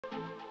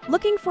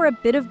Looking for a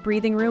bit of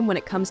breathing room when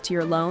it comes to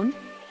your loan?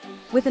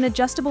 With an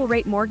adjustable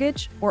rate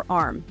mortgage, or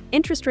ARM,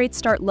 interest rates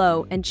start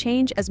low and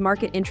change as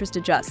market interest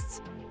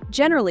adjusts.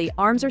 Generally,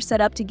 ARMs are set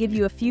up to give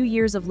you a few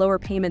years of lower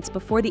payments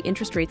before the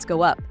interest rates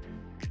go up.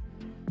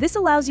 This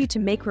allows you to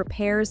make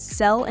repairs,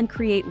 sell, and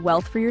create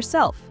wealth for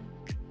yourself.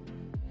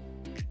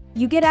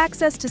 You get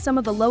access to some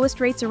of the lowest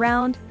rates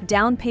around,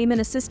 down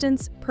payment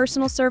assistance,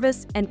 personal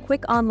service, and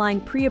quick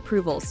online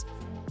pre-approvals.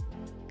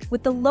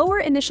 With the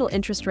lower initial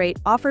interest rate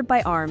offered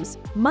by ARMs,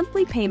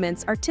 monthly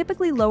payments are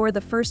typically lower the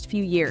first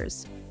few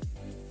years.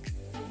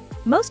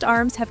 Most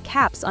ARMs have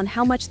caps on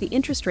how much the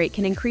interest rate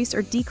can increase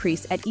or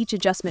decrease at each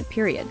adjustment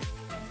period.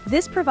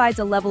 This provides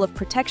a level of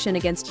protection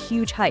against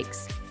huge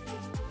hikes.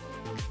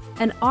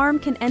 An ARM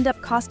can end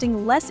up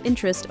costing less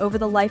interest over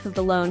the life of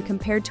the loan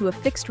compared to a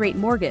fixed-rate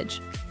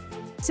mortgage.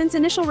 Since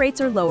initial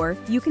rates are lower,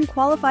 you can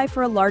qualify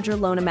for a larger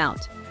loan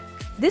amount.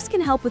 This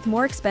can help with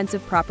more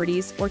expensive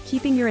properties or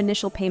keeping your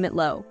initial payment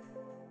low.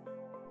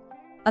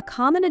 A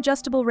common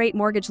adjustable rate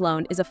mortgage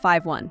loan is a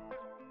 5-1.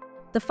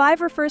 The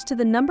 5 refers to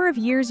the number of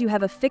years you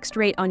have a fixed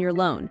rate on your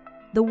loan.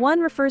 The 1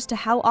 refers to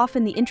how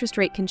often the interest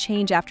rate can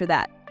change after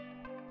that.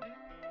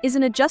 Is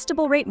an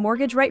adjustable rate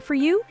mortgage right for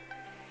you?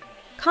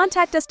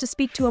 Contact us to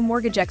speak to a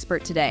mortgage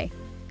expert today.